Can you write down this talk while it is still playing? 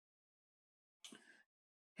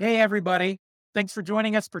Hey, everybody. Thanks for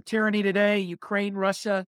joining us for Tyranny Today. Ukraine,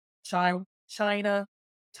 Russia, China,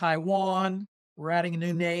 Taiwan. We're adding a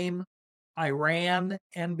new name, Iran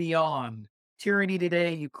and beyond. Tyranny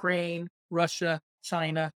Today, Ukraine, Russia,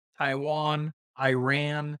 China, Taiwan,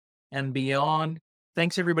 Iran, and beyond.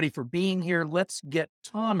 Thanks, everybody, for being here. Let's get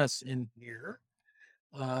Thomas in here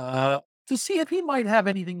uh, to see if he might have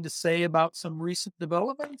anything to say about some recent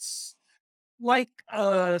developments, like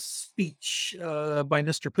a speech by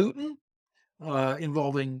Mr. Putin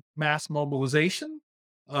involving mass mobilization,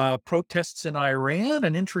 protests in Iran,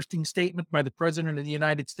 an interesting statement by the president of the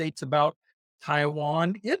United States about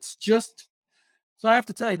Taiwan. It's just, so I have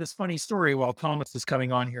to tell you this funny story while Thomas is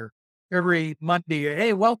coming on here. Every Monday,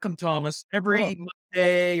 hey, welcome, Thomas. Oh, Every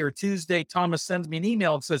Monday or Tuesday, Thomas sends me an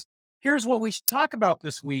email and says, here's what we should talk about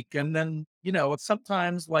this week. And then, it's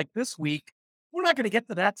sometimes like this week, we're not going to get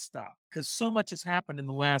to that stuff because so much has happened in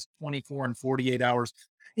the last 24 and 48 hours,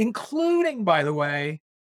 including, by the way,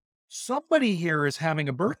 somebody here is having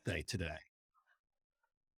a birthday today.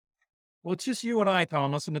 Well, it's just you and I,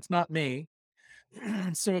 Thomas, and it's not me.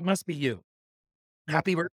 So it must be you. yeah.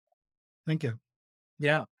 Happy birthday. Thank you.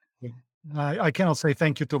 Yeah. Yeah. I cannot say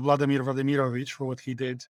thank you to Vladimir Vladimirovich for what he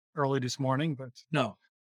did early this morning, but No,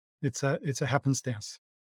 it's a happenstance.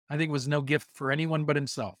 I think it was no gift for anyone but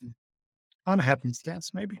himself. On a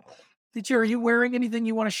happenstance, maybe. Teacher, are you wearing anything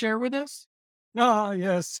you want to share with us? Ah,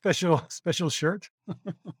 yes, special shirt.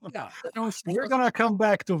 Yeah. No, We're gonna come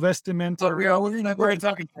back to but vestimental. we're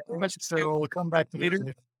talking much So we'll come back to later.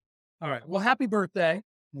 this. All right. Well, happy birthday.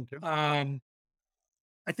 Thank you. Um,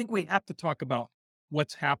 I think we have to talk about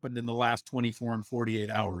what's happened in the last 24 and 48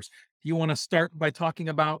 hours. Do you want to start by talking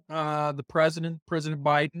about President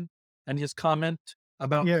Biden, and his comment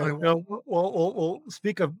about Yeah, Taiwan? we'll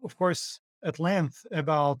speak of course, at length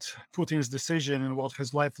about Putin's decision and what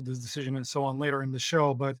has led to this decision and so on later in the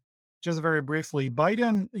show. But just very briefly,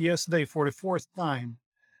 Biden yesterday, for the fourth time,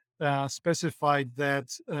 specified that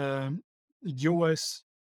U.S.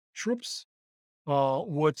 troops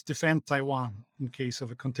would defend Taiwan in case of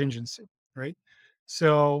a contingency, right?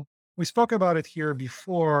 So we spoke about it here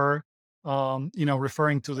before,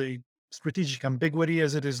 referring to the strategic ambiguity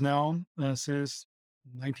as it is known since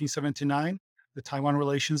 1979, the Taiwan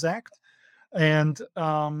Relations Act. And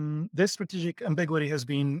this strategic ambiguity has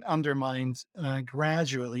been undermined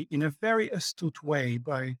gradually in a very astute way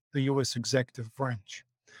by the US executive branch.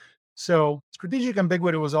 So, strategic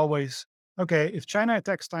ambiguity was always okay, if China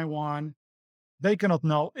attacks Taiwan, they cannot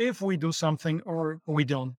know if we do something or we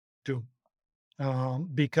don't do,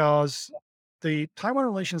 because the Taiwan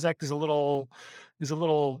Relations Act is a little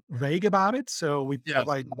vague about it. So we Yes.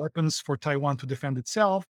 provide weapons for Taiwan to defend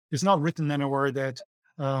itself. It's not written anywhere that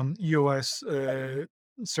U.S.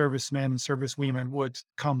 Servicemen and servicewomen would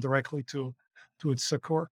come directly to its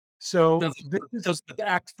succor. So Does does the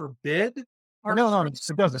act forbid our no, no, troops?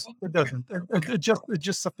 it doesn't. It doesn't. It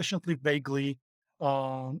just sufficiently vaguely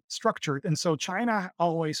structured. And so China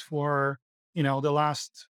always, for the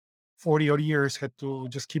last 40 odd years, had to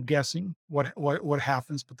just keep guessing what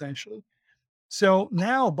happens potentially. So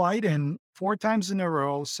now Biden, four times in a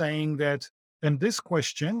row, saying that, and this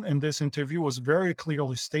question in this interview was very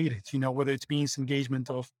clearly stated, whether it means engagement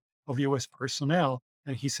of U.S. personnel,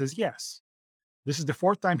 and he says yes. This is the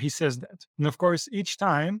fourth time he says that, and of course, each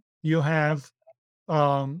time you have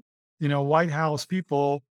um, White House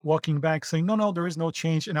people walking back saying, no, no, there is no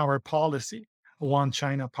change in our policy, one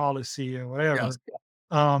China policy or Yes.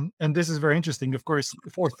 whatever. And this is very interesting. Of course, the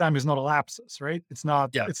fourth time is not a lapsus, right? It's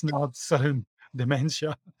not, Yes. it's not sudden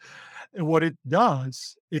dementia. And what it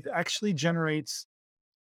does, it actually generates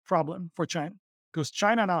problem for China because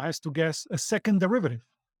China now has to guess a second derivative.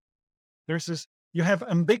 There's this, you have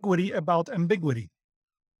ambiguity about ambiguity.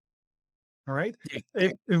 All right. Yeah.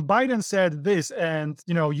 If Biden said this and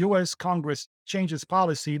U.S. Congress changes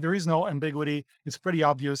policy, there is no ambiguity. It's pretty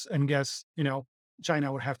obvious. And guess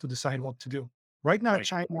China would have to decide what to do. Right now, Right.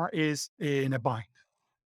 China is in a bind.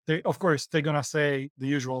 Of course, they're gonna say the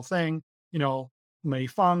usual thing. 美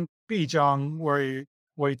方必将为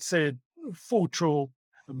此付出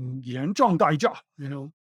严重代价.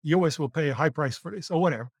 U.S. will pay a high price for this or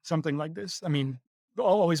whatever, something like this. I mean,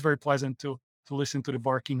 always very pleasant to listen to the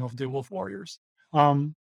barking of the wolf warriors.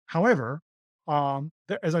 However,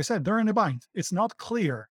 as I said, they're in a bind. It's not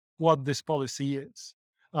clear what this policy is.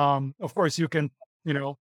 Of course, you can,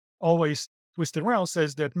 always twist it around,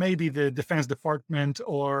 says that maybe the Defense Department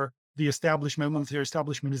or the establishment, military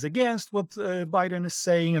establishment, is against what Biden is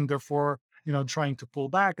saying, and therefore, trying to pull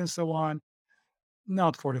back and so on.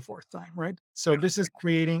 Not for the fourth time, right? So this is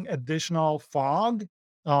creating additional fog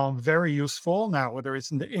very useful. Now, whether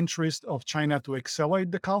it's in the interest of China to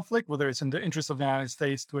accelerate the conflict, whether it's in the interest of the United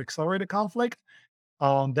States to accelerate the conflict,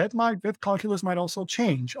 that calculus might also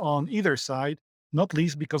change on either side, not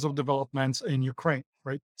least because of developments in Ukraine,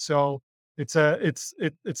 right? So it's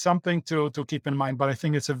something to keep in mind. But I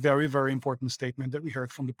think it's a very, very important statement that we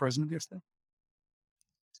heard from the president yesterday.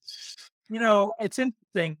 It's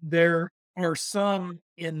interesting. There are some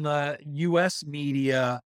in the US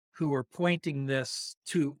media who are pointing this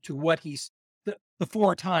to what the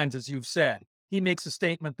four times, as you've said. He makes a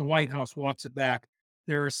statement, the White House walks it back.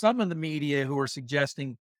 There are some in the media who are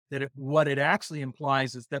suggesting that what it actually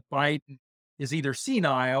implies is that Biden is either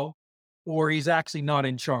senile or he's actually not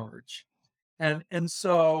in charge. And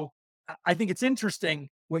so I think it's interesting.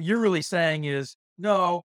 What you're really saying is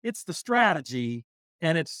no, it's the strategy,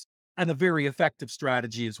 and it's and a very effective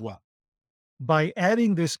strategy as well. By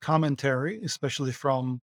adding this commentary, especially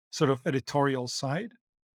from sort of editorial side,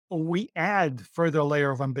 we add further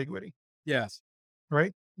layer of ambiguity, Yes.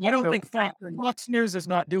 right? I don't So think Fox News is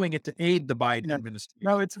not doing it to aid the Biden yeah, no,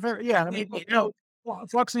 administration. it's very yeah. I mean,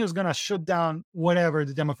 Fox News is going to shut down whatever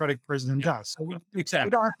the Democratic president Yeah, does. So we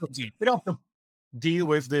exactly. don't have to we don't have to deal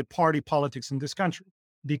with the party politics in this country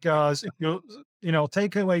because if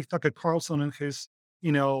take away Tucker Carlson and his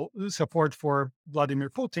support for Vladimir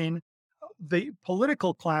Putin, the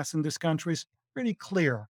political class in this country is pretty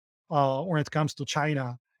clear when it comes to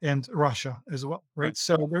China and Russia as well, Right. right?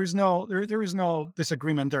 So there is no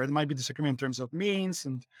disagreement there. There might be disagreement in terms of means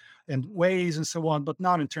and ways and so on, but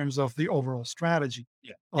not in terms of the overall strategy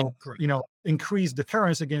Yeah. of Correct. increased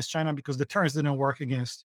deterrence against China because deterrence didn't work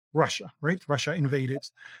against Russia, right? Russia invaded,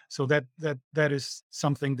 so that is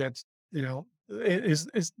something that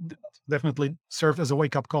is definitely served as a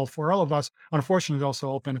wake up call for all of us. Unfortunately, it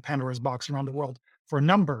also opened a Pandora's box around the world for a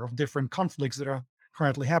number of different conflicts that are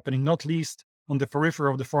currently happening, not least on the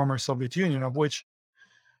periphery of the former Soviet Union, of which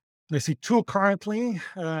I see two currently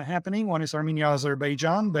happening. One is Armenia,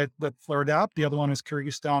 Azerbaijan, that flared up. The other one is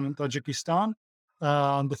Kyrgyzstan and Tajikistan.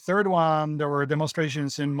 The third one, there were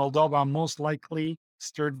demonstrations in Moldova, most likely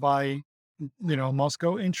stirred by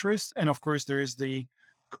Moscow interests, and of course there is the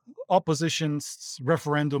opposition's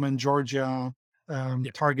referendum in Georgia Yeah.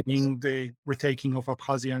 targeting the retaking of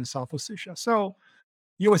Abkhazia and South Ossetia. So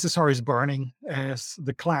USSR is burning, as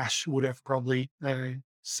the Clash would have probably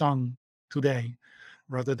sung today,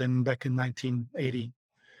 rather than back in 1980.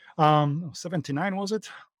 79 was it?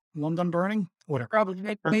 London burning? Whatever.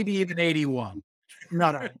 Probably maybe even 81.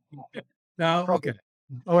 No, no, No, okay.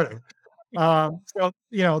 probably whatever.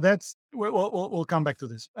 So that's we'll come back to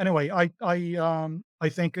this anyway. I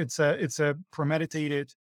think it's a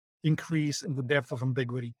premeditated increase in the depth of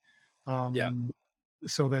ambiguity, Yeah. um,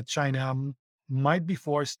 so that China might be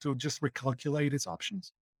forced to just recalculate its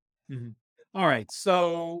options. Mhm. All right.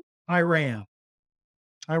 So Iran.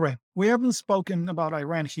 Iran. We haven't spoken about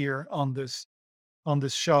Iran here on this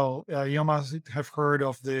show. You must have heard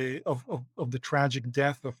of the tragic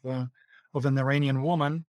death of an Iranian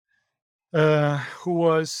woman who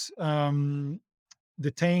was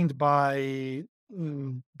detained by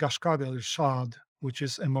Gashkad al-Shad, which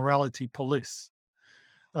is a morality police.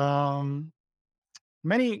 Um,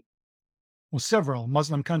 many, well, several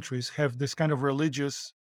Muslim countries have this kind of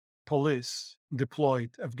religious police deployed.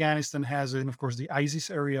 Afghanistan has it, and of course, the ISIS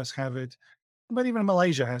areas have it, but even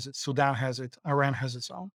Malaysia has it, Sudan has it, Iran has its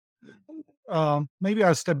own. Maybe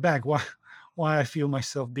I'll step back. Why I feel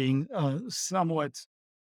myself being somewhat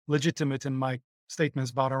legitimate in my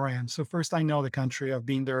statements about Iran. So first, I know the country. I've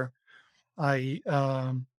been there. I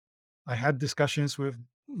um, I had discussions with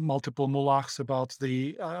multiple mullahs about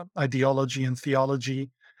the ideology and theology.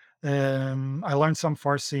 I learned some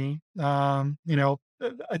Farsi. The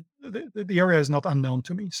area is not unknown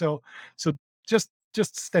to me. So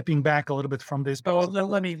just stepping back a little bit from this. So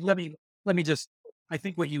let me just. I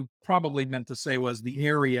think what you probably meant to say was the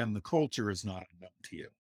area and the culture is not unknown to you.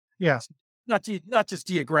 Yeah, Not just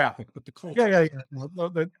geographic, but the yeah, culture. yeah, yeah. No,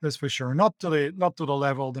 that's for sure. Not to the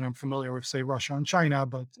level that I'm familiar with, say Russia and China,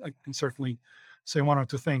 but I can certainly say one or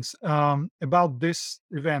two things about this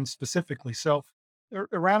event specifically. So,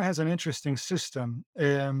 Iran has an interesting system.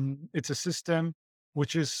 It's a system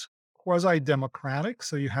which is quasi-democratic.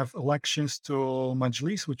 So you have elections to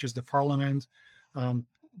Majlis, which is the parliament.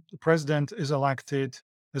 The president is elected,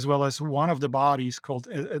 as well as one of the bodies called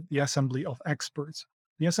the Assembly of Experts.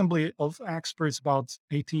 The Assembly of Experts, about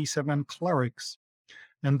 87 clerics,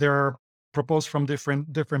 and they're proposed from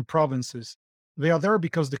different provinces. They are there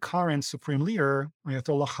because the current supreme leader,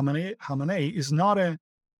 Ayatollah Khamenei, is not a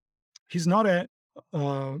he's not a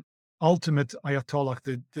uh, ultimate Ayatollah,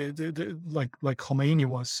 like Khomeini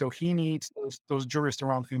was. So he needs those jurists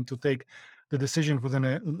around him to take the decision within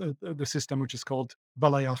the system, which is called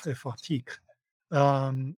Balayat e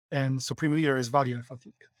Fatih. And supreme leader is Wali al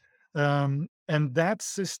Fatih. And that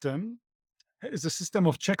system is a system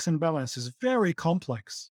of checks and balances, very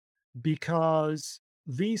complex, because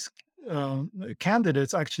these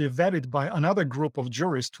candidates actually vetted by another group of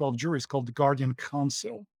jurists, 12 jurists called the Guardian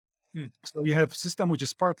Council. So you have a system which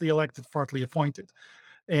is partly elected, partly appointed.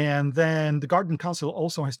 And then the Guardian Council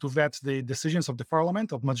also has to vet the decisions of the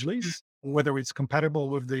parliament of Majlis, whether it's compatible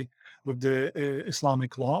with the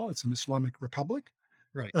Islamic law. It's an Islamic republic.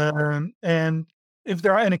 Right. And if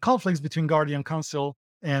there are any conflicts between Guardian Council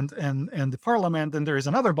and the Parliament, then there is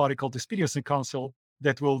another body called the Expediency Council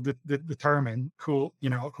that will determine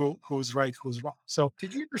who's right, who's wrong. So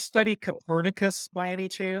Did you ever study Copernicus by any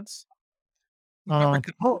chance? Remember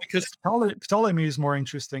Copernicus, Ptolemy is more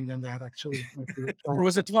interesting than that, actually. or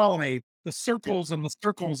was it Ptolemy? The circles and the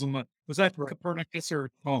circles and the was that Right. Copernicus or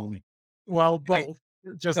Ptolemy? Well, I both.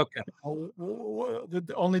 Just Okay.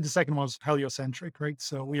 only the second was heliocentric, right?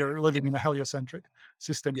 So we are living in a heliocentric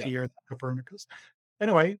system Yeah. here at Copernicus.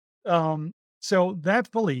 Anyway, so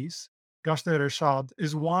that police, Gashta Rashad,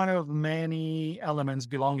 is one of many elements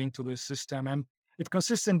belonging to this system, and it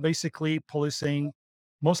consists in basically policing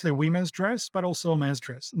mostly women's dress, but also men's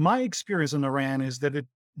dress. My experience in Iran is that it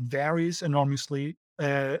varies enormously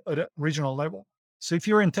at a regional level. So if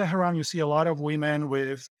you're in Tehran, you see a lot of women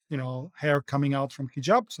with hair coming out from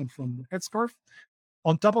hijabs and from the headscarf.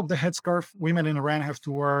 On top of the headscarf, women in Iran have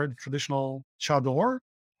to wear the traditional chador,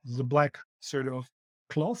 the black sort of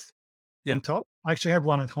cloth Yeah. on top. I actually have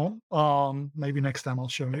one at home. Maybe next time I'll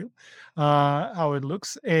show you how it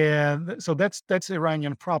looks. And so that's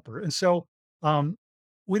Iranian proper. And so um,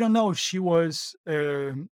 we don't know if she was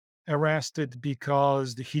arrested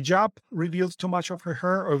because the hijab revealed too much of her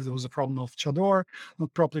hair, or if there was a problem of chador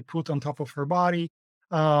not properly put on top of her body.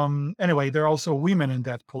 Anyway, there are also women in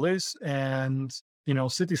that police, and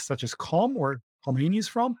cities such as Qom, where Khomeini is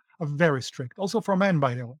from, are very strict. Also for men,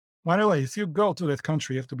 by the way. By the way, if you go to that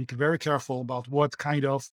country, you have to be very careful about what kind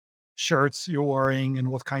of shirts you're wearing and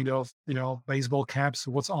what kind of, baseball caps,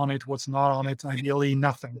 what's on it, what's not on it. Ideally,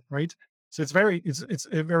 nothing, right? So it's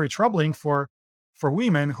very troubling for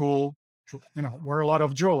women who wear a lot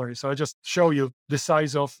of jewelry. So I just show you the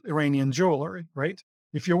size of Iranian jewelry, right?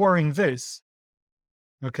 If you're wearing this,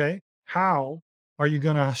 okay, how are you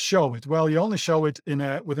gonna show it? Well, you only show it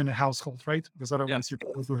within a household, right? Because Yeah. otherwise you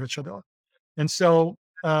can't do each other. And so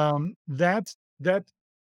that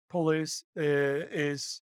police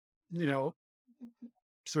is, you know,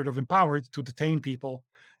 sort of empowered to detain people.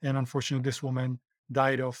 And unfortunately, this woman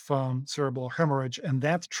died of cerebral hemorrhage, and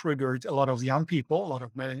that triggered a lot of young people, a lot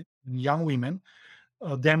of young women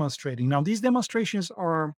demonstrating. Now, these demonstrations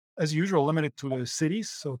are, as usual, limited to the cities.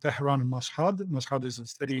 So Tehran and Mashhad. Mashhad is a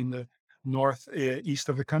city in the north east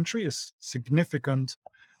of the country. A significant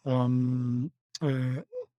um, uh,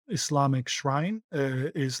 Islamic shrine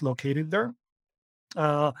is located there.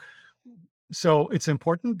 Uh, so it's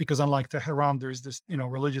important because unlike Tehran, there's this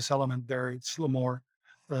religious element there. It's a little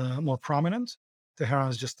more prominent. Tehran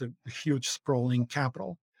is just a huge sprawling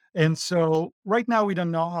capital. And so right now we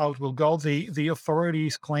don't know how it will go. The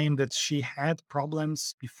authorities claim that she had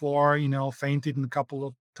problems before, fainted a couple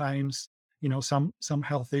of times, some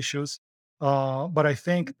health issues. But I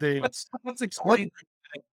think the Let's what explain.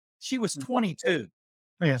 She was 22.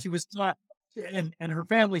 yeah, She was not, and her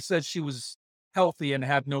family said she was healthy and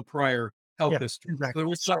had no prior health yeah, history. So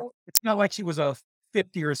exactly. it's not like she was a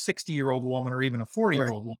 50 or a 60-year-old woman or even a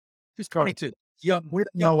 40-year-old woman. She's 22. Young, We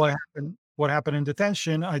don't young. know what happened in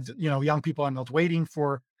detention. Young people are not waiting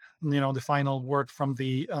for the final word from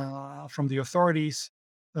the authorities.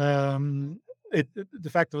 Um, the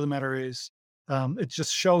fact of the matter is, it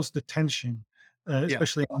just shows the tension, Yeah.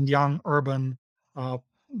 especially on young urban uh,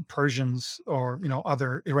 Persians or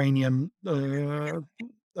other Iranian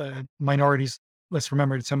minorities. Let's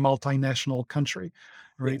remember it's a multinational country,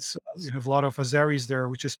 right? Yes. So you have a lot of Azeris there,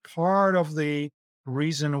 which is part of the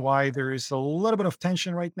reason why there is a little bit of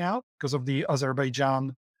tension right now because of the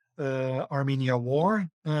Azerbaijan Armenia war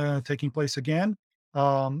taking place again.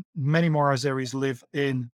 Many more Azeris live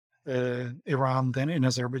in Iran than in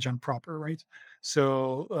Azerbaijan proper, right?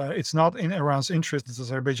 So it's not in Iran's interest that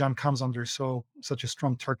Azerbaijan comes under such a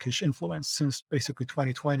strong Turkish influence since basically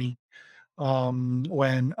 2020,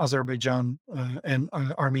 when Azerbaijan and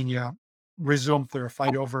Armenia resumed their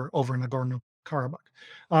fight over Nagorno-Karabakh.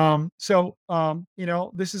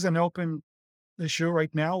 This is an open issue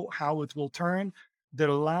right now. How it will turn. The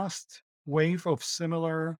last wave of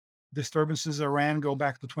similar disturbances in Iran go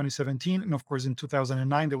back to 2017. And of course, in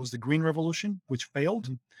 2009, there was the Green Revolution, which failed.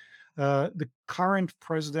 The current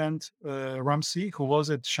president, Ramsi, who was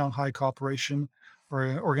at Shanghai Cooperation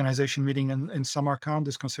or Organization meeting in Samarkand,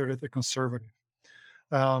 is considered a conservative.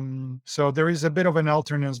 So there is a bit of an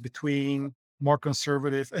alternance between more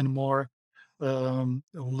conservative and more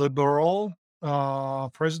liberal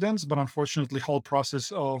presidents, but unfortunately, whole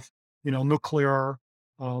process of nuclear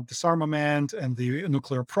disarmament and the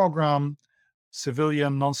nuclear program,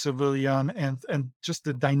 civilian, non-civilian, and just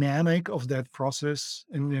the dynamic of that process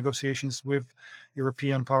in negotiations with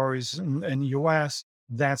European powers and US.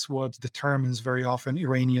 That's what determines very often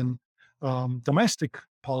Iranian domestic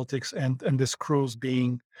politics and the screws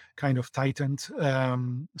being kind of tightened.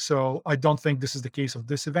 So I don't think this is the case of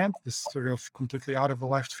this event. This is sort of completely out of the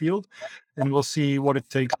left field, and we'll see what it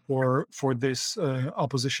takes for this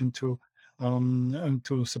opposition to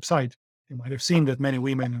subside. You might have seen that many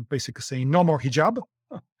women are basically saying no more hijab.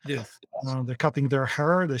 Yes. They're cutting their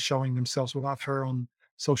hair. They're showing themselves without hair on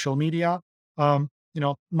social media.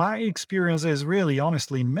 My experience is really,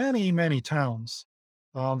 honestly, many towns,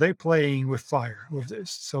 they're playing with fire with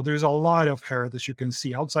this. So there's a lot of hair that you can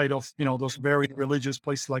see outside of, those very religious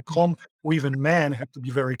places like Qom, where even men have to be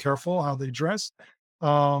very careful how they dress.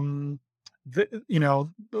 Um, the, you know,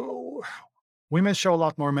 Women show a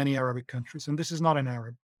lot more in many Arabic countries, and this is not an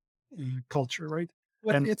Arab culture, right?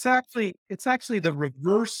 But And it's actually the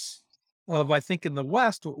reverse of, I think, in the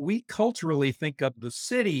West, what we culturally think of the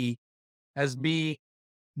city as being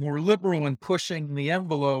more liberal and pushing the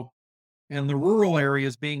envelope and the rural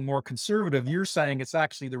areas being more conservative. You're saying it's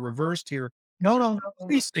actually the reverse here. no, no,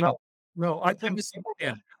 Increasing. no, no. I think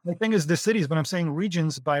Yeah. the thing is the cities, but I'm saying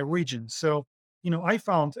regions by region. So, I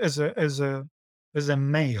found as a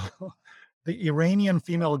male, the Iranian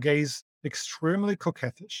female gaze extremely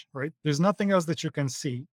coquettish, right? There's nothing else that you can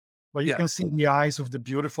see, but you Yeah. can see the eyes of the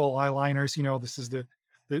beautiful eyeliners. This is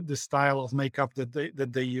the style of makeup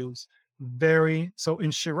that they use. Very so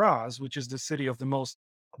in Shiraz, which is the city of the most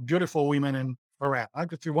beautiful women in Iran.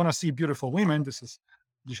 Like, if you want to see beautiful women, this is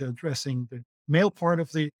just addressing the male part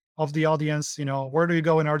of the audience. Where do you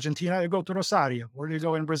go in Argentina? You go to Rosario. Where do you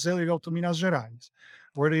go in Brazil? You go to Minas Gerais.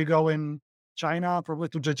 Where do you go in China? Probably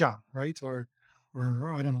to Zhejiang, right? Or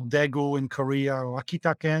I don't know, Daegu in Korea, or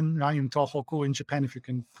Akita-ken, in Tohoku in Japan, if you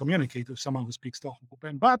can communicate with someone who speaks Tohoku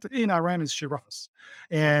pen. But in Iran, it's Shiraz.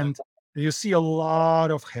 And you see a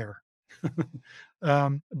lot of hair.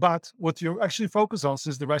 But what you actually focus on,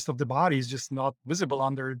 since the rest of the body is just not visible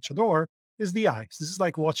under chador, is the eyes. This is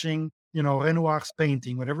like watching, Renoir's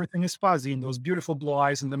painting, when everything is fuzzy and those beautiful blue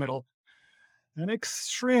eyes in the middle. An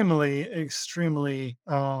extremely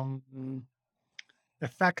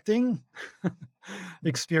affecting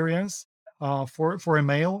experience for a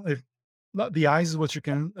male. If the eyes is what you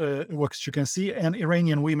can see, and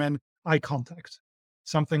Iranian women eye contact,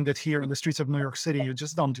 something that here in the streets of New York City you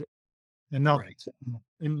just don't do. And not Right.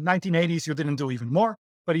 in 1980s you didn't do even more,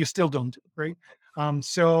 but you still don't do, right?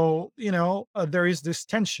 So there is this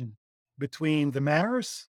tension between the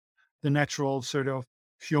manners, the natural sort of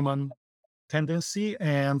human tendency,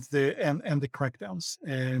 and the crackdowns.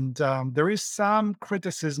 And there is some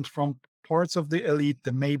criticism from parts of the elite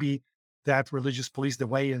that maybe that religious police, the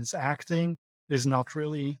way it's acting, is not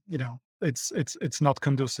really, it's not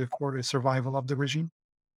conducive for the survival of the regime.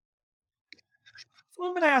 So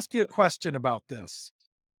I'm going to ask you a question about this.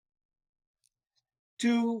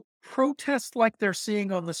 Do protests like they're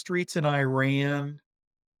seeing on the streets in Iran,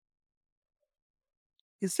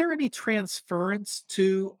 is there any transference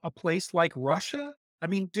to a place like Russia? I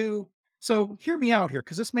mean, so hear me out here,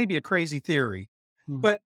 because this may be a crazy theory, Mm,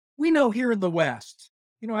 but we know here in the West,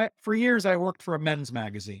 for years I worked for a men's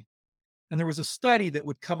magazine, and there was a study that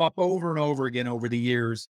would come up over and over again over the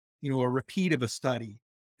years, a repeat of a study.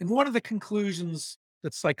 And one of the conclusions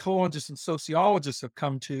that psychologists and sociologists have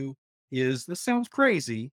come to is, this sounds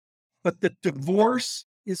crazy, but that divorce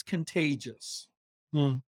is contagious.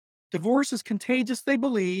 mm, Divorce is contagious, they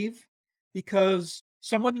believe, because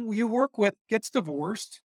someone you work with gets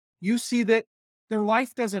divorced. You see that their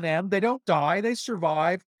life doesn't end. They don't die, they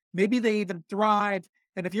survive. Maybe they even thrive.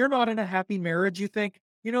 And if you're not in a happy marriage, you think,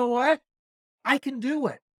 you know what? I can do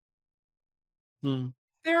it. mm.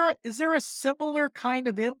 Is there a similar kind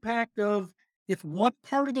of impact of, if one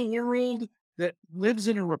part of the world that lives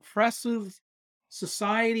in a repressive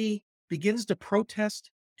society begins to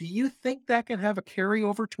protest, do you think that can have a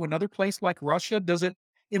carryover to another place like Russia? Does it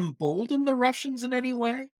embolden the Russians in any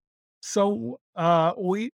way? So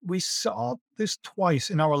we saw this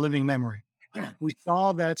twice in our living memory. We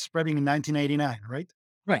saw that spreading in 1989, right?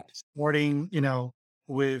 Right. Supporting,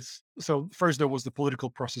 with, so first there was the political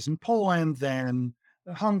process in Poland, then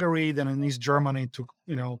Hungary, then in East Germany took,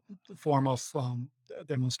 the form of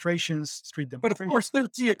demonstrations, street But of demonstrations. course, they're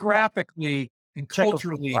geographically and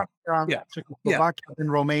culturally, yeah, yeah, Czechoslovakia,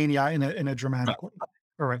 and Romania in a right, dramatic way.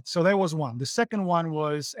 All right. So that was one. The second one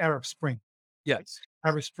was Arab Spring. yes.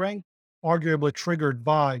 Arab Spring, arguably triggered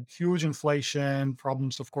by huge inflation,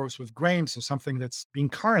 problems, of course, with grain. So something that's being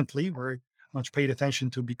currently very much paid attention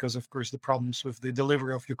to because, of course, the problems with the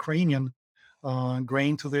delivery of Ukrainian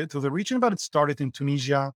grain to the region. But it started in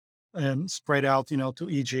Tunisia and spread out, to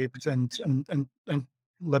Egypt and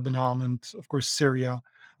Lebanon and, of course, Syria,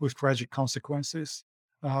 with tragic consequences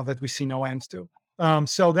that we see no end to.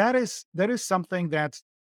 So that is something that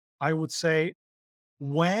I would say,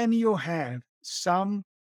 when you have some,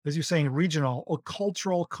 as you're saying, regional or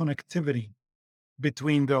cultural connectivity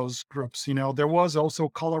between those groups, there was also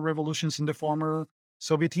color revolutions in the former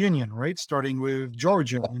Soviet Union, right? Starting with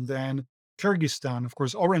Georgia and then Kyrgyzstan, of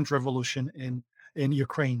course, Orange Revolution in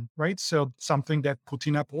Ukraine, right? So something that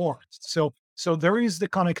Putin abhors. So there is the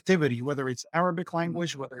connectivity, whether it's Arabic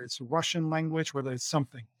language, whether it's Russian language, whether it's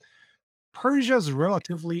something. Persia's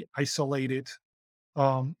relatively isolated.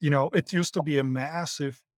 It used to be a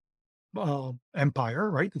massive empire,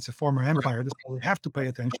 right? It's a former Right. empire. That's why we have to pay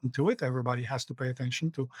attention to it. Everybody has to pay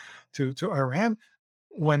attention to Iran.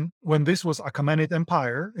 When this was Achaemenid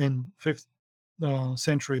Empire in fifth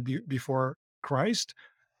century before Christ,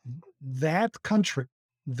 that country,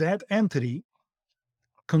 that entity,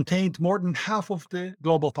 contained more than half of the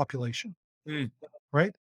global population, Mm.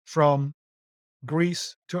 right? From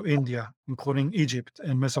Greece to India, including Egypt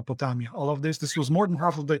and Mesopotamia. All of this was more than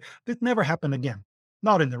half of the. It never happened again.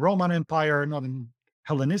 Not in the Roman Empire, not in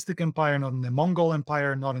Hellenistic Empire, not in the Mongol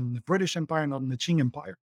Empire, not in the British Empire, not in the Qing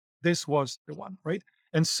Empire. This was the one, right?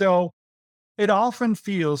 And so it often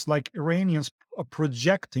feels like Iranians are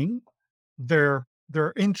projecting their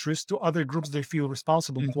interest to other groups they feel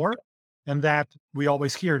responsible Mm. for, and that we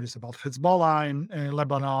always hear this about Hezbollah in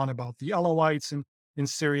Lebanon, about the Alawites in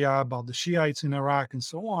Syria, about the Shiites in Iraq, and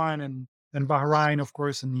so on, and Bahrain, of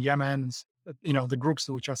course, and Yemen, and the groups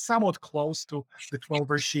which are somewhat close to the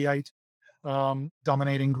 12 Shiite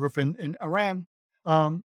dominating group in Iran.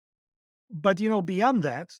 Um, but beyond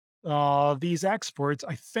that, these exports,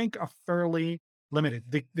 I think, are fairly limited.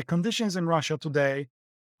 The conditions in Russia today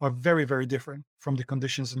are very, very different from the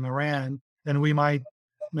conditions in Iran, and we might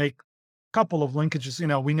make a couple of linkages.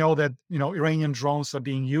 We know that Iranian drones are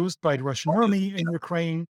being used by the Russian army in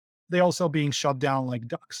Ukraine. They also being shot down like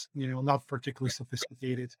ducks. Not particularly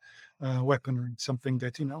sophisticated weaponry. Something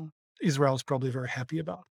that Israel is probably very happy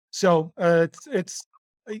about. So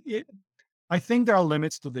I think there are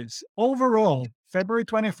limits to this. Overall, February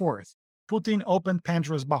 24th, Putin opened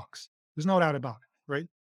Pandora's box. There's no doubt about it, right?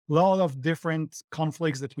 A lot of different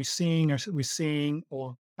conflicts that we're seeing,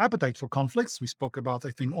 or appetite for conflicts. We spoke about,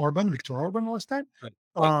 I think, Viktor Orban last time. Right.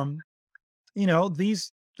 Right. Um,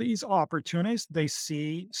 these opportunists, they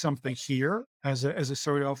see something here as a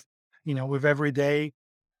sort of, with everyday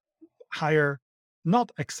higher,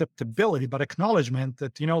 not acceptability, but acknowledgement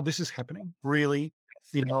that, this is happening. Really,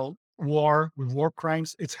 war with war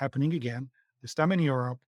crimes, it's happening again, this time in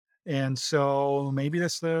Europe. And so maybe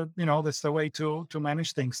that's the way to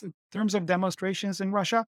manage things. In terms of demonstrations in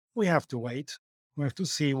Russia, we have to wait. We have to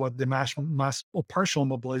see what the mass or partial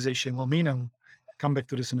mobilization will mean, and come back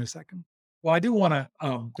to this in a second. Well, I do want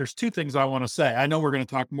to. There's two things I want to say. I know we're going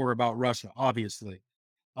to talk more about Russia, obviously.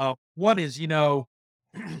 One is,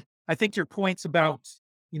 I think your points about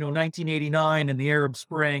 1989 and the Arab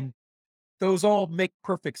Spring, those all make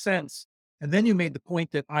perfect sense. And then you made the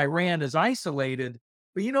point that Iran is isolated,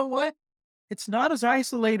 but you know what? It's not as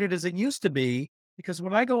isolated as it used to be, because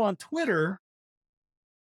when I go on Twitter,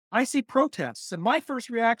 I see protests. And my first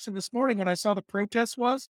reaction this morning when I saw the protests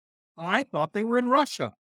was, I thought they were in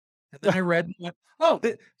Russia. And then I read, and went, oh,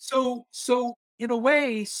 so in a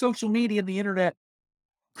way, social media and the internet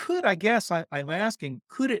could, I guess, I'm asking,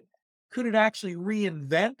 could it actually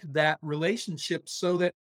reinvent that relationship so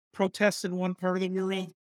that protests in one part of the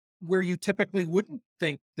world where you typically wouldn't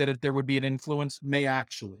think that there would be an influence may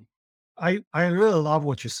actually? I really love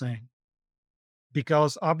what you're saying,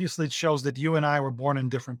 because obviously it shows that you and I were born in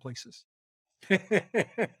different places.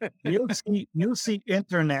 You see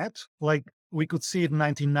internet like we could see it in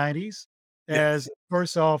 1990s as Yes. a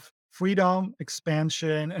source of freedom,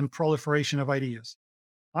 expansion, and proliferation of ideas.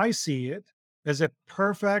 I see it as a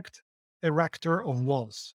perfect erector of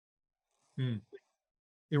walls. Mm,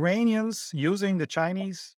 Iranians using the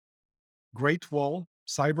Chinese Great Wall,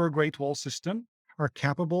 cyber Great Wall system, are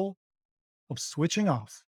capable of switching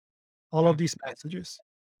off all of mm, these messages,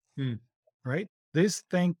 mm. right? this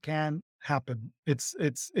thing can happen. It's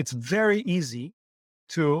very easy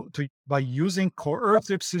to by using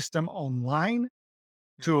coercive system online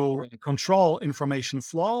to Right. control information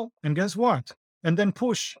flow. And guess what? And then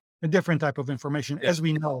push a different type of information, Yeah. as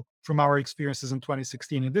we know from our experiences in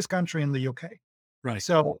 2016 in this country and the UK. Right.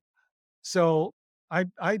 So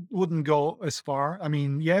I wouldn't go as far. I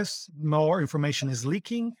mean, yes, more information is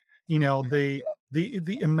leaking. You know, the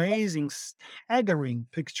amazing, staggering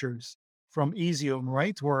pictures from Izium,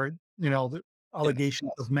 right, where the Yes.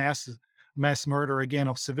 allegations of mass murder again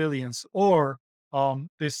of civilians, or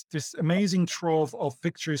this amazing trove of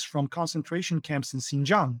pictures from concentration camps in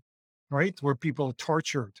Xinjiang, right, where people are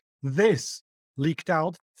tortured. This leaked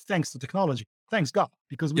out thanks to technology. Thanks God,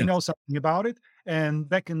 because we know Yes. something about it. And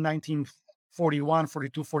back in 1941,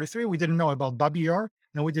 42, 43, we didn't know about Babi Yar,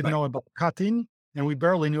 and we didn't Right. know about Katyn, and we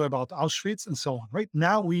barely knew about Auschwitz and so on. Right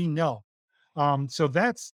now, we know. So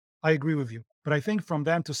that's I agree with you. But I think from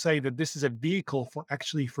them to say that this is a vehicle for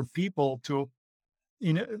actually for people to,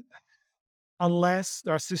 you know, unless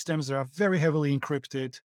there are systems that are very heavily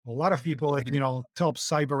encrypted, a lot of people, like, top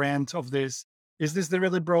cyber end of this. Is this the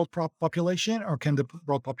really broad population, or can the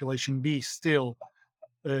broad population be still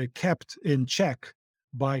kept in check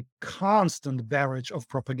by constant barrage of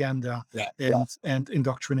propaganda Yeah. and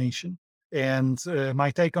indoctrination? And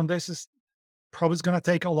my take on this is probably going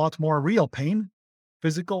to take a lot more real pain,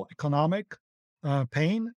 physical, economic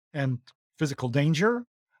pain, and physical danger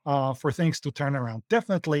for things to turn around.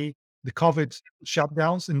 Definitely, the COVID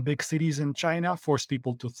shutdowns in big cities in China forced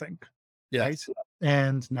people to think, right? Yes.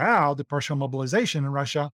 And now the partial mobilization in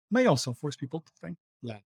Russia may also force people to think.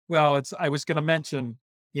 Yeah. Well, I was going to mention,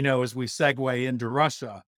 as we segue into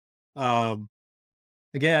Russia, um,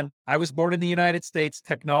 again, I was born in the United States.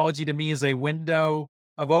 Technology to me is a window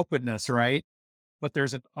of openness, right? But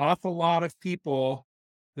there's an awful lot of people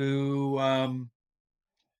who,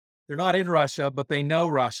 they're not in Russia, but they know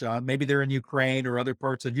Russia. Maybe they're in Ukraine or other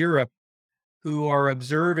parts of Europe, who are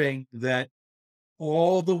observing that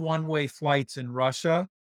all the one-way flights in Russia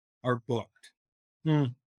are booked.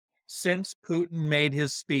 Mm, Since Putin made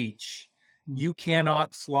his speech, mm. you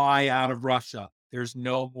cannot fly out of Russia. There's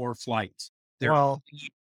no more flights. There, Well,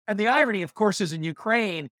 and the irony, of course, is in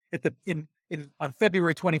Ukraine at the in on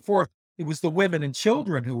February 24th, it was the women and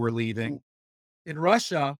children who were leaving. In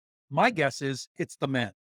Russia, my guess is it's the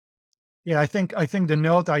men. yeah, I think the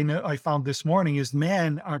note I found this morning is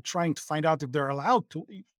men are trying to find out if they're allowed to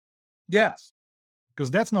leave, Yes.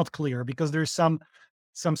 because that's not clear, because there's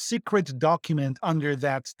some secret document under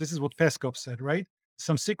that. This is what Peskov said, right?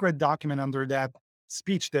 Some secret document under that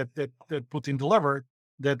speech that Putin delivered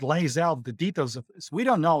that lays out the details of this. We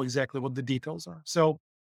don't know exactly what the details are. So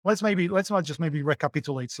let's not just maybe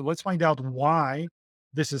recapitulate. So let's find out why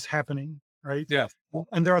this is happening, right? Yes.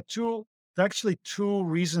 And there are actually two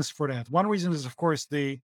reasons for that. One reason is, of course,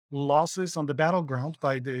 the losses on the battleground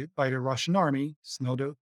by the Russian army. There's no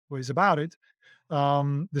two ways about it.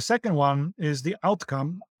 The second one is the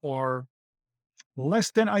outcome, or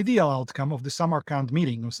less than ideal outcome, of the Samarkand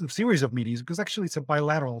meeting, a series of meetings, because actually it's a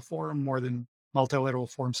bilateral forum more than multilateral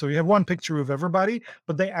forum. So you have one picture of everybody,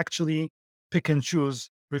 but they actually pick and choose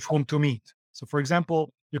with whom to meet. So, for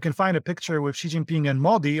example, you can find a picture with Xi Jinping and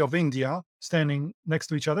Modi of India standing next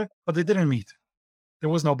to each other, but they didn't meet. There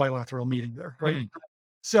was no bilateral meeting there, right? Mm.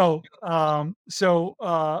 So,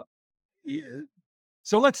 y-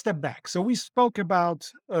 so let's step back. So we spoke about,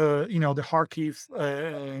 the Kharkiv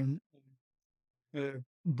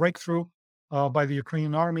breakthrough by the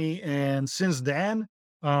Ukrainian army, and since then,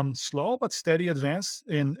 slow but steady advance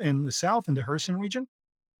in the south, in the Kherson region.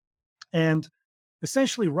 And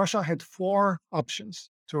essentially, Russia had four options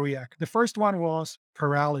to react. The first one was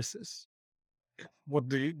paralysis. What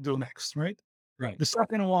do you do next, right? Right. The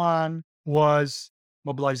second one was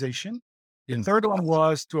mobilization. The Yes. third one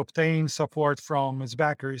was to obtain support from its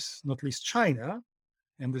backers, not least China,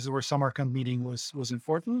 and this is where Samarkand meeting was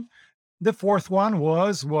important. The fourth one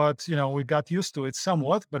was what we got used to it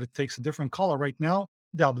somewhat, but it takes a different color right now: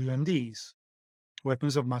 WMDs,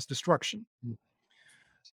 weapons of mass destruction.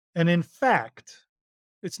 And in fact,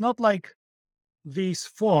 it's not like these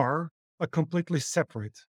four are completely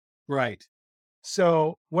separate. Right.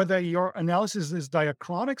 So whether your analysis is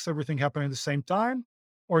diachronic, so everything happened at the same time,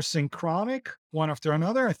 or synchronic, one after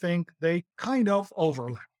another, I think they kind of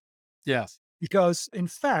overlap, Yes. because in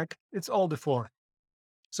fact, it's all the four.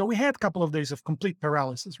 So we had a couple of days of complete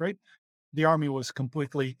paralysis, right? The army was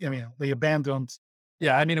completely, they abandoned.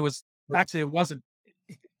 Yeah. I mean, it wasn't,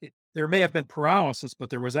 there may have been paralysis, but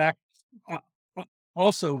there was uh, uh,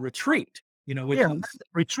 also retreat, which, Yeah,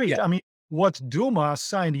 retreat. yeah. I mean, what Duma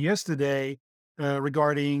signed yesterday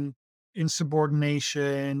regarding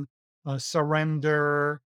insubordination,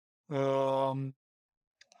 surrender, um,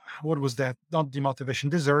 what was that? Not demotivation,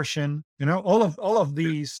 desertion. All of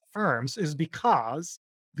these terms is because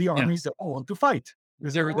the Yeah. armies don't want to fight.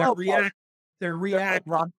 Because They're they're react they're they're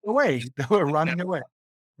reacting. running away. They were Yeah. running away,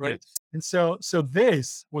 right? Yes. And so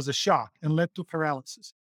this was a shock and led to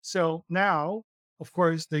paralysis. So now, of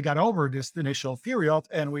course, they got over this initial period,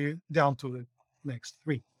 and we're down to the next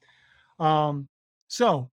three. Um,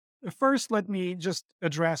 so first, let me just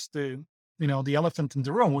address the elephant in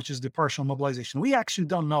the room, which is the partial mobilization. We actually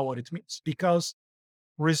don't know what it means because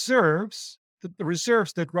the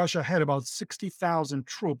reserves that Russia had, about 60,000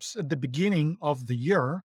 troops at the beginning of the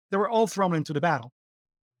year, they were all thrown into the battle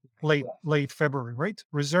late February, right?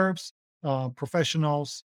 Reserves,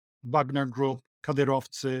 professionals, Wagner Group,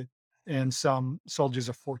 Kadyrovцы, and some soldiers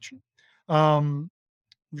of fortune. Um,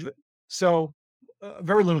 th- so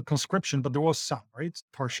very little conscription, but there was some, right?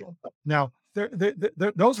 Partial. Now,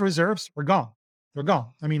 those reserves were gone. They're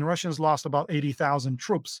gone. I mean, Russians lost about 80,000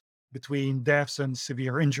 troops between deaths and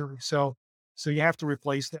severe injury. So you have to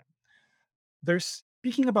replace them. They're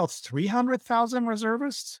speaking about 300,000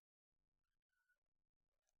 reservists.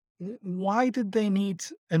 Why did they need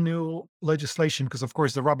a new legislation? Because of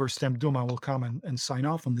course the rubber stamp Duma will come and sign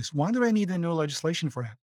off on this. Why do they need a new legislation for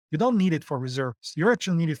that? You don't need it for reserves. You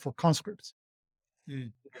actually need it for conscripts.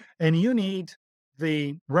 Mm. And you need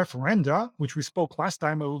the referenda, which we spoke last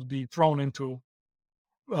time, it will be thrown into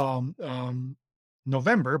um, um,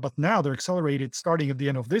 November, but now they're accelerated starting at the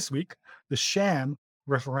end of this week, the sham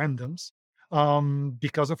referendums,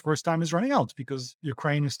 because of course time is running out because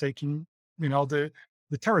Ukraine is taking,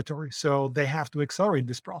 the territory, so they have to accelerate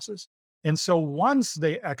this process. And so once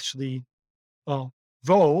they actually uh,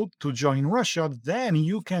 vote to join Russia, then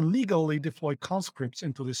you can legally deploy conscripts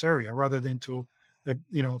into this area rather than to,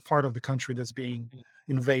 part of the country that's being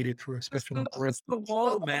invaded through a Does special the does the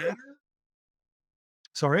law matter?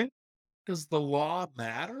 Sorry. Does the law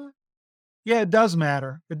matter? Yeah, it does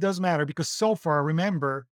matter. It does matter because so far,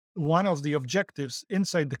 remember, one of the objectives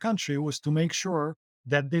inside the country was to make sure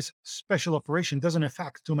that this special operation doesn't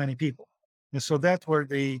affect too many people. And so that's where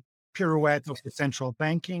the pirouette of the central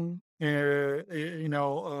banking,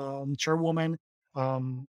 chairwoman,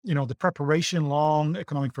 the preparation, long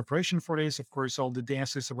economic preparation for this, of course, all the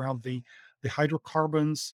dances around the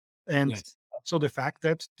hydrocarbons. And Yes. so the fact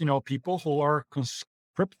that, people who are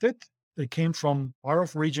conscripted, they came from far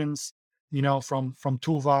off regions, from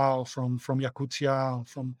Tuva, from Yakutia,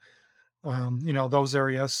 from those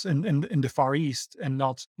areas in the Far East, and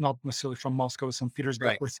not necessarily from Moscow, St. Petersburg,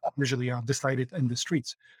 Right. which usually are decided in the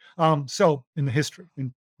streets. So in the history,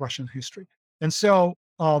 in Russian history, and so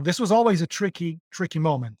this was always a tricky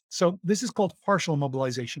moment. So this is called partial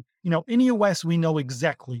mobilization. In the U.S., we know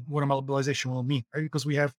exactly what a mobilization will mean, right? Because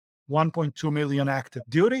we have 1.2 million active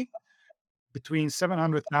duty, between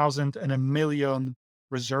 700,000 and a million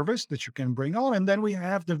reservists that you can bring on. And then we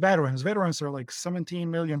have the veterans. Veterans are like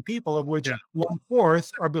 17 million people, of which Yeah. one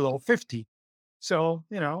fourth are below 50. So,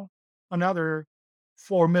 another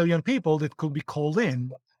 4 million people that could be called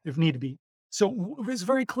in if need be. So it's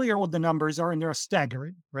very clear what the numbers are, and they're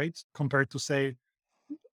staggering, right? Compared to, say,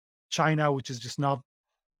 China, which is just not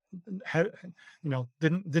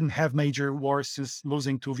didn't have major wars since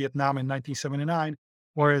losing to Vietnam in 1979.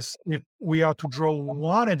 Whereas if we are to draw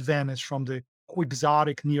one advantage from the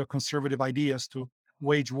quixotic neoconservative ideas to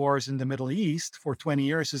wage wars in the Middle East for 20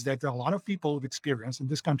 years, is that there are a lot of people with experience in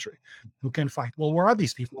this country who can fight. Well, where are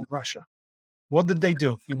these people in Russia? What did they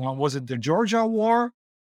do? Was it the Georgia War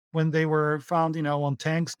when they were found, on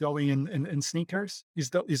tanks going in sneakers? Is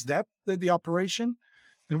that the operation?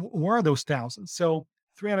 And where are those thousands? So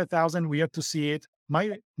 300,000, we have to see it.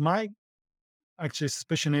 My actually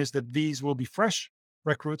suspicion is that these will be fresh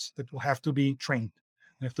recruits that will have to be trained.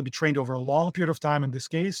 They have to be trained over a long period of time. In this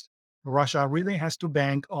case, Russia really has to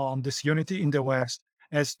bank on this unity in the West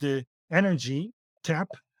as the energy tap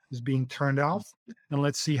is being turned off. And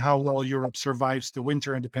let's see how well Europe survives the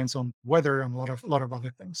winter, and depends on weather and a lot of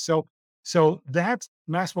other things. So that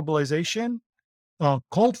mass mobilization,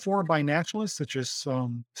 called for by nationalists such as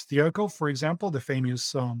Stierko, for example, the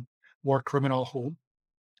famous war criminal who,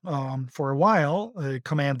 for a while,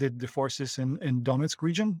 commanded the forces in Donetsk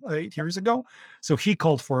region 8 years ago. So he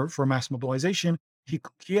called for mass mobilization.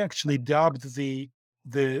 He actually dubbed the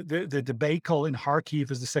Baikal in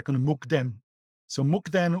Kharkiv as the second Mukden. So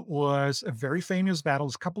Mukden was a very famous battle.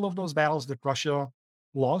 A couple of those battles that Russia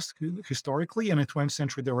lost historically, and in the 20th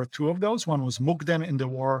century there were two of those. One was Mukden in the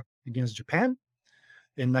war against Japan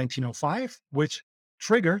in 1905, which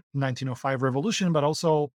triggered 1905 revolution, but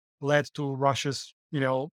also led to Russia's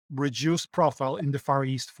reduced profile in the Far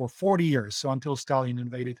East for 40 years. So until Stalin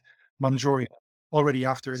invaded Manchuria, already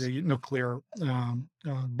after the nuclear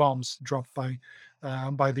bombs dropped by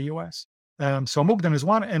the US. So Mukden is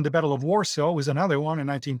one, and the Battle of Warsaw was another one in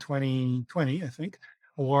 1920, I think,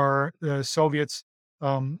 where the Soviets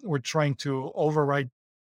were trying to override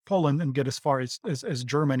Poland and get as far as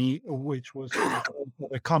Germany, which was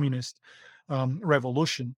a communist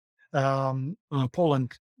revolution.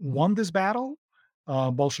 Poland won this battle.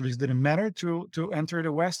 Bolsheviks didn't matter to enter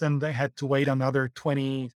the West, and they had to wait another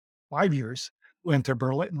 25 years to enter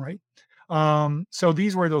Berlin. Right. So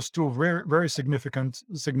these were those two very very significant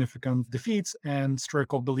defeats, and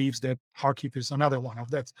Strelkov believes that Kharkiv is another one of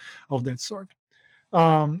that sort.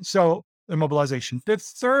 So the mobilization. The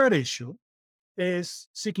third issue is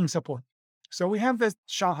seeking support. So we have this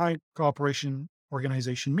Shanghai Cooperation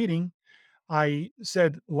Organization meeting. I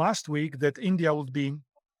said last week that India would be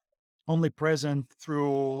only present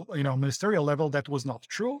through ministerial level. That was not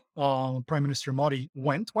true. Prime Minister Modi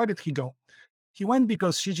went. Why did he go? He went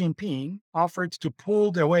because Xi Jinping offered to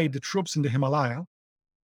pull away the troops in the Himalaya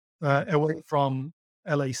away from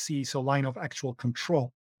LAC, so line of actual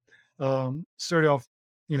control, sort of,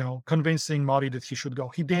 convincing Modi that he should go.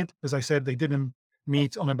 He did, as I said, they didn't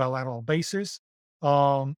meet on a bilateral basis.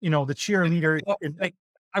 The cheerleader. Well,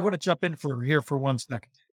 I want to jump in for here for 1 second.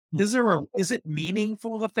 Is it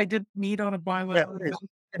meaningful that they did meet on a Yeah, bilateral it is.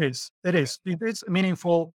 basis? It is. It is. It's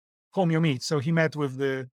meaningful whom you meet. So he met with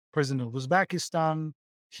the president of Uzbekistan.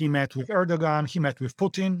 He met with Erdogan. He met with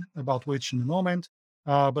Putin, about which in a moment,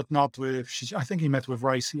 but not with. I think he met with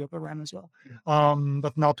Raisi of Iran as well,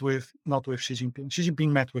 but not with Xi Jinping. Xi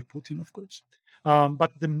Jinping met with Putin, of course.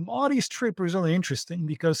 But the Modi's trip was really interesting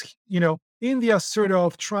because India's sort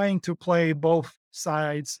of trying to play both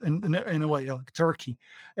sides in a way, like Turkey,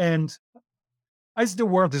 and as the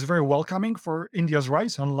world is very welcoming for India's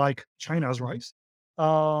rise, unlike China's rise,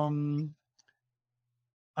 um,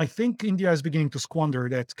 I think India is beginning to squander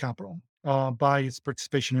that capital by its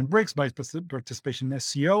participation in BRICS, by its participation in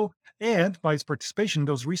SCO, and by its participation in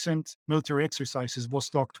those recent military exercises,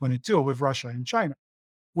 Vostok 22, with Russia and China,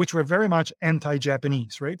 which were very much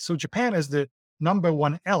anti-Japanese, right? So Japan is the number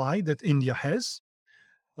one ally that India has,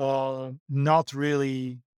 not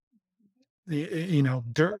really,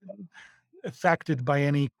 affected by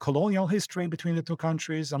any colonial history between the two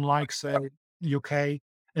countries, unlike say UK.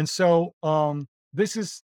 And so this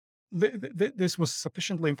is this was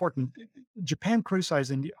sufficiently important. Japan criticized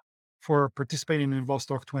India for participating in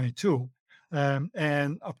Vostok 22.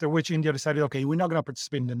 And after which India decided, okay, we're not going to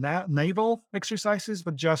participate in the naval exercises,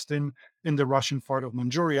 but just in the Russian part of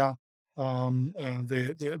Manchuria,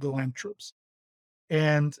 the land troops.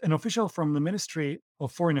 And an official from the Ministry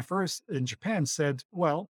of Foreign Affairs in Japan said,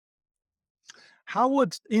 well, how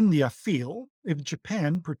would India feel if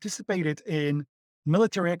Japan participated in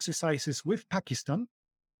military exercises with Pakistan,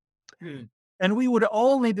 and we would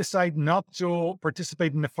only decide not to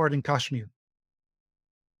participate in the part in Kashmir,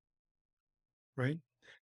 right?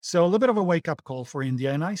 So a little bit of a wake up call for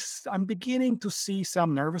India, and I'm beginning to see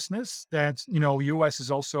some nervousness that U.S. is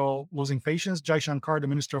also losing patience. Jai Shankar, the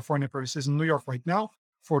Minister of Foreign Affairs, is in New York right now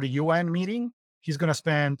for the UN meeting. He's going to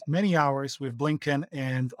spend many hours with Blinken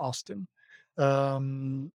and Austin,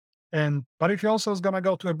 but he also is going to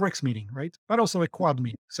go to a BRICS meeting, right? But also a Quad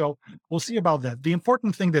meeting. So we'll see about that. The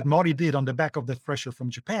important thing that Modi did on the back of that pressure from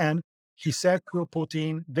Japan, he said to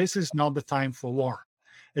Putin, "This is not the time for war."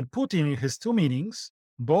 And Putin, in his two meetings,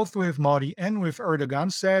 both with Modi and with Erdogan,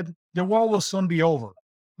 said the war will soon be over.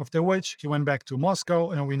 After which he went back to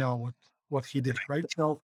Moscow, and we know what he did, right?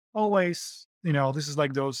 So always, this is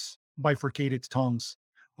like those bifurcated tongues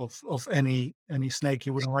of any snake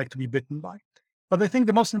you wouldn't like to be bitten by. But I think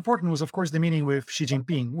the most important was, of course, the meeting with Xi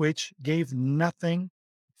Jinping, which gave nothing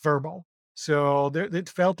verbal. So it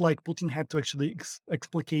felt like Putin had to actually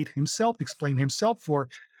explain himself for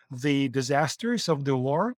the disasters of the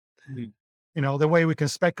war. The way we can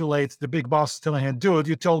speculate, the big boss is telling him, "Dude,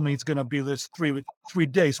 you told me it's going to be this 3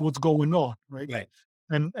 days. What's going on?" Right. Right.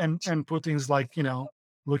 And Putin's like,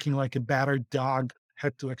 looking like a battered dog,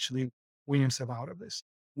 had to actually wean himself out of this.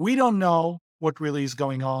 We don't know what really is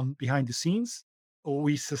going on behind the scenes.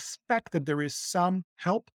 We suspect that there is some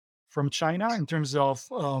help from China in terms of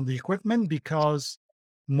the equipment, because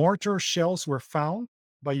mortar shells were found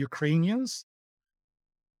by Ukrainians,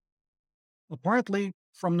 apparently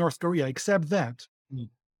from North Korea, except that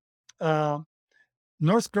uh,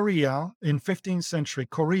 North Korea in 15th century,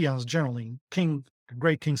 Koreans generally,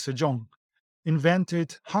 great King Sejong,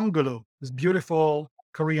 invented Hangul, this beautiful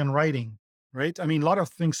Korean writing, right? I mean, a lot of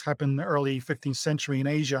things happened in the early 15th century in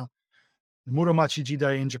Asia the Muromachi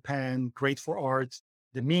Jidai in Japan, great for art,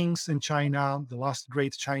 the Mings in China, the last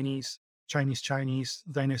great Chinese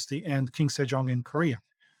dynasty, and King Sejong in Korea.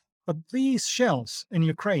 But these shells in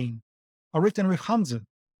Ukraine are written with Hanzi,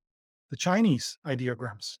 the Chinese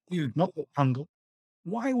ideograms, not with Hangul.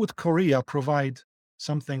 Why would Korea provide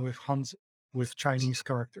something with Hanzi, with Chinese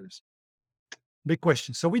characters? Big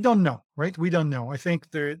question. So we don't know, right? We don't know. I think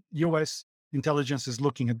the U.S. intelligence is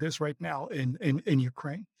looking at this right now in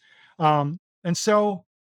Ukraine, and so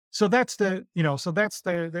that's the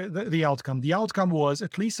outcome. The outcome was,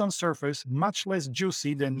 at least on surface, much less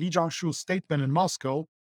juicy than Li Jiangshu's statement in Moscow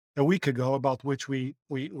a week ago, about which we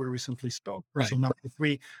recently spoke. Right. So number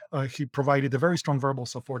three, he provided a very strong verbal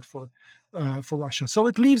support for Russia. So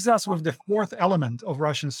it leaves us with the fourth element of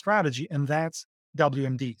Russian strategy, and that's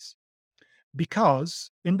WMDs.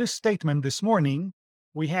 Because in this statement this morning,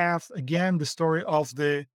 we have again the story of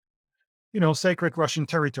the sacred Russian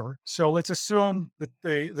territory. So let's assume that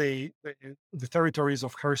the territories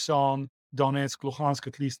of Kherson, Donetsk, Luhansk,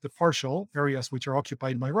 at least the partial areas which are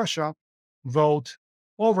occupied by Russia, vote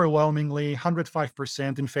overwhelmingly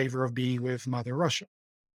 105% in favor of being with Mother Russia.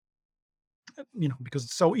 Because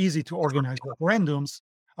it's so easy to organize referendums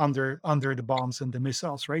under the bombs and the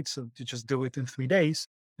missiles, right? So to just do it in 3 days,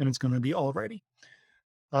 and it's going to be all ready.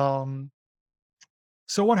 Um,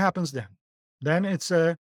 so what happens then? Then it's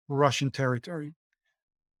a Russian territory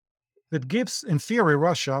that gives, in theory,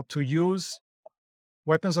 Russia to use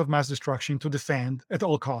weapons of mass destruction to defend at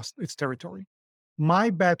all costs its territory. My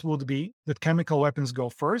bet would be that chemical weapons go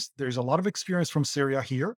first. There's a lot of experience from Syria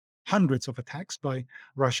here, hundreds of attacks by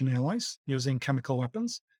Russian allies using chemical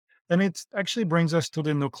weapons. And it actually brings us to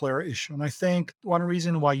the nuclear issue. And I think one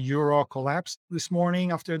reason why Euro collapsed this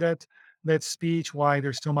morning after that speech, why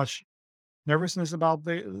there's so much nervousness about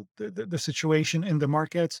the situation in the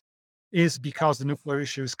markets, is because the nuclear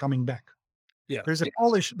issue is coming back. Yeah. There's a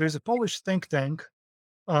Polish think tank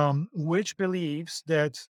which believes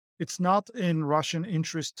that it's not in Russian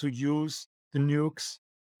interest to use the nukes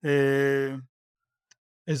uh,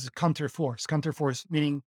 as counterforce,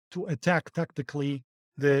 meaning to attack tactically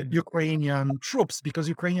the Ukrainian troops, because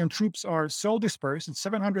Ukrainian troops are so dispersed. It's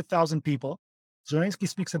 700,000 people. Zelensky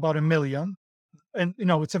speaks about 1 million, and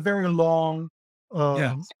it's a very long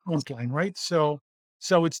Yeah. front line, right? So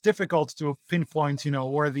it's difficult to pinpoint,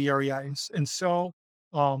 where the area is, and so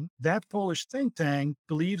that Polish think tank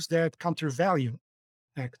believes that counter-value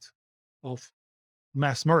act of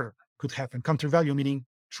mass murder could happen. Counter-value meaning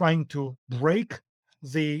trying to break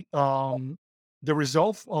the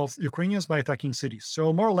resolve of Ukrainians by attacking cities.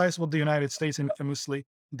 So more or less what the United States infamously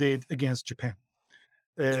did against Japan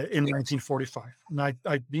in 1945. And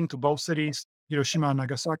I've been to both cities, Hiroshima and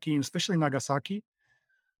Nagasaki, and especially Nagasaki.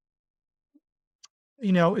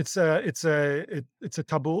 It's a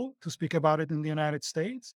taboo to speak about it in the United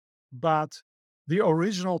States, but the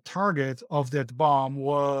original target of that bomb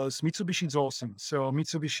was Mitsubishi Zosen, so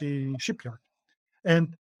Mitsubishi shipyard.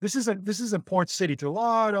 And this is a port city to a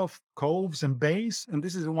lot of coves and bays, and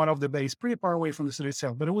this is one of the bays pretty far away from the city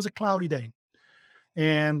itself. But it was a cloudy day,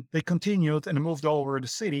 and they continued and moved over the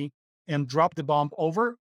city and dropped the bomb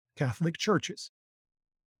over Catholic churches.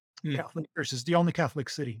 Catholic churches, the only Catholic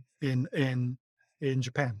city in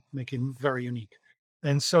Japan, making it very unique.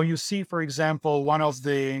 And so you see, for example, one of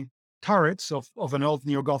the turrets of an old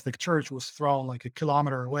neo-Gothic church was thrown like a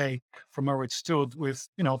kilometer away from where it stood, with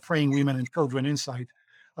praying women and children inside,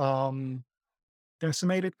 um,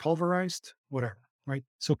 decimated, pulverized, whatever. Right.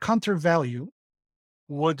 So counter value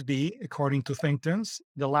would be, according to think tanks,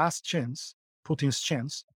 the last chance, Putin's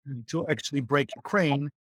chance, to actually break Ukraine,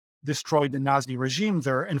 destroy the Nazi regime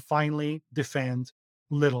there, and finally defend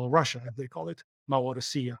Little Russia, as they call it,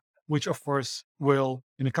 Małorossiya, which of course will,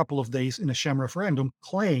 in a couple of days, in a sham referendum,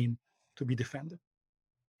 claim to be defended.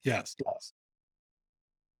 Yes.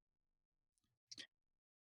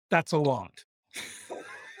 That's a lot.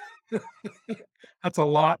 That's a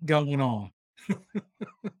lot going on.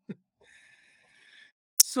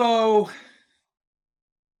 So,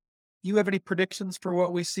 you have any predictions for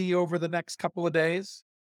what we see over the next couple of days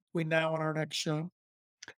between now and our next show?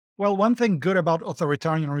 Well, one thing good about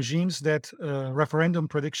authoritarian regimes that referendum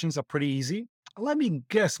predictions are pretty easy. Let me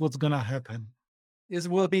guess what's going to happen.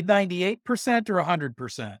 Will it be 98% or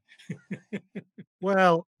 100%?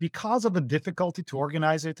 Well, because of the difficulty to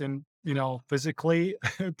organize it and physically,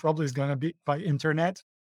 it probably is going to be by internet.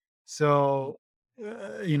 So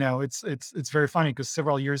it's very funny because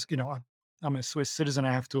several years, I'm a Swiss citizen.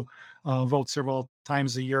 I have to vote several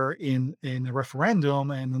times a year in a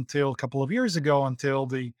referendum, and until a couple of years ago, until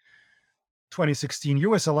the 2016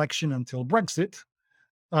 U.S. election, until Brexit,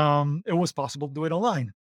 it was possible to do it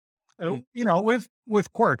online. Mm.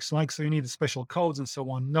 with quirks, like so you need special codes and so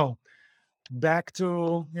on. No, back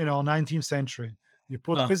to 19th century. You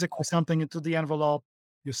put Uh, physically something into the envelope,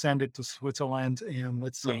 you send it to Switzerland, and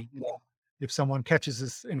let's uh, see if someone catches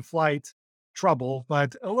this in flight, trouble,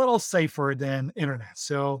 but a little safer than internet.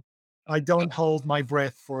 So I don't hold my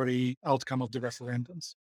breath for the outcome of the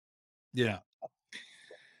referendums. yeah.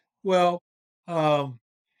 Well, um,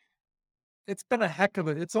 it's been a heck of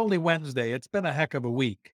a it's only Wednesday. It's been a heck of a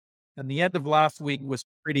week. And the end of last week was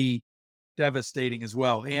pretty devastating as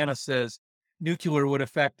well. Anna says nuclear would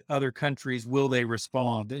affect other countries. Will they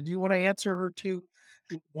respond? Do you want to answer her too?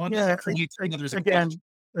 One, Yeah, or do you think there's a question?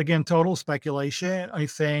 again, total speculation. I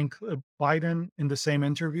think Biden, in the same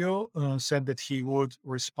interview, said that he would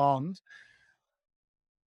respond.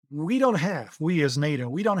 We as NATO,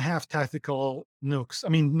 we don't have tactical nukes. I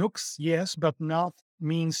mean, nukes, yes, but not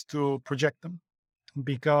means to project them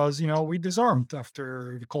because, we disarmed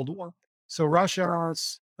after the Cold War. So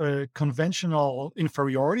Russia's conventional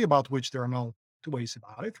inferiority, about which there are no two ways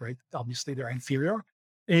about it, right? Obviously, they're inferior,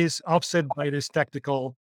 is offset by this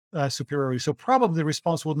tactical superiority. So probably the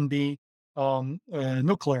response wouldn't be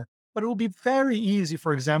nuclear, but it will be very easy,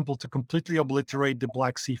 for example, to completely obliterate the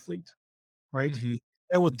Black Sea Fleet, right? Mhm.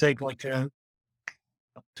 It would take like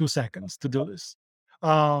 2 seconds to do this.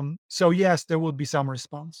 So yes, there would be some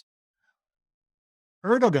response.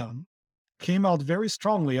 Erdogan came out very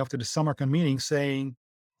strongly after the Samarkand meeting saying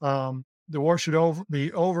the war should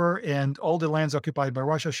be over and all the lands occupied by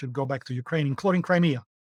Russia should go back to Ukraine, including Crimea.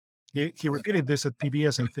 He repeated this at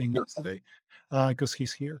PBS, I think, yesterday, because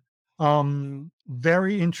he's here.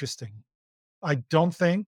 Very interesting. I don't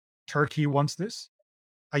think Turkey wants this.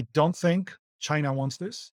 I don't think China wants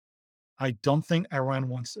this. I don't think Iran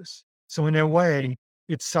wants this. So in a way,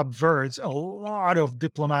 it subverts a lot of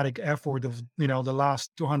diplomatic effort of the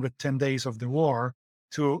last 210 days of the war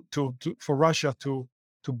for Russia to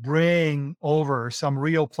bring over some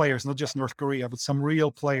real players, not just North Korea, but some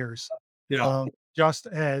real players, Yeah. uh, just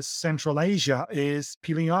as Central Asia is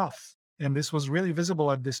peeling off. And this was really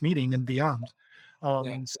visible at this meeting and beyond.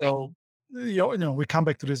 Yeah. So we come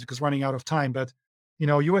back to this because running out of time, but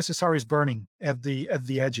USSR is burning at the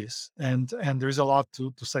edges, and there's a lot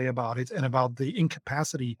to say about it and about the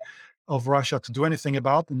incapacity of Russia to do anything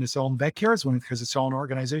about in its own backyards when it has its own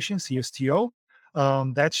organization, CSTO.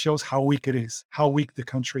 That shows how weak it is, how weak the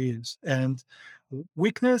country is, and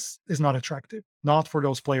weakness is not attractive, not for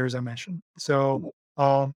those players I mentioned. So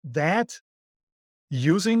that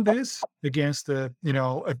using this against the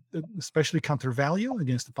especially counter value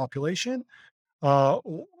against the population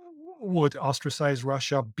would ostracize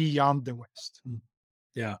Russia beyond the West.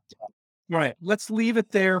 Yeah. Right. Let's leave it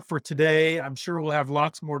there for today. I'm sure we'll have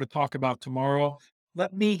lots more to talk about tomorrow.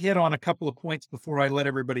 Let me hit on a couple of points before I let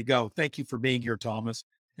everybody go. Thank you for being here, Thomas.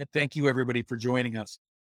 And thank you, everybody, for joining us.